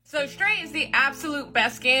So Stray is the absolute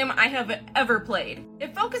best game I have ever played.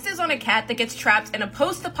 It focuses on a cat that gets trapped in a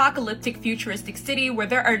post-apocalyptic futuristic city where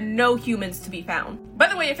there are no humans to be found. By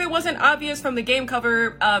the way, if it wasn't obvious from the game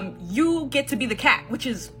cover, you get to be the cat, which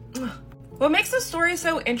is... What makes the story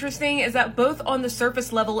so interesting is that both on the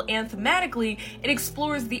surface level and thematically, it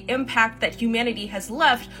explores the impact that humanity has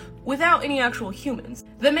left without any actual humans.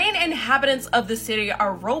 The main inhabitants of the city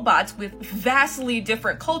are robots with vastly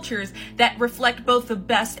different cultures that reflect both the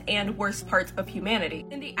best and worst parts of humanity.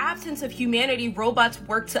 In the absence of humanity, robots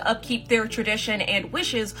work to upkeep their tradition and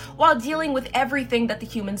wishes while dealing with everything that the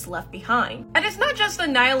humans left behind. And it's not just a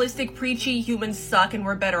nihilistic, preachy humans suck and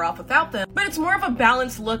we're better off without them, but it's more of a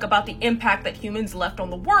balanced look about the impact that humans left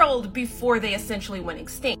on the world before they essentially went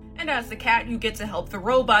extinct. And as the cat, you get to help the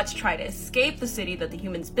robots try to escape the city that the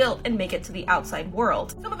humans built and make it to the outside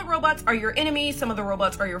world. Some of the robots are your enemies, some of the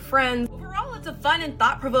robots are your friends. Overall, it's a fun and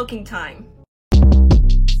thought-provoking time.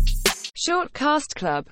 Short Cast Club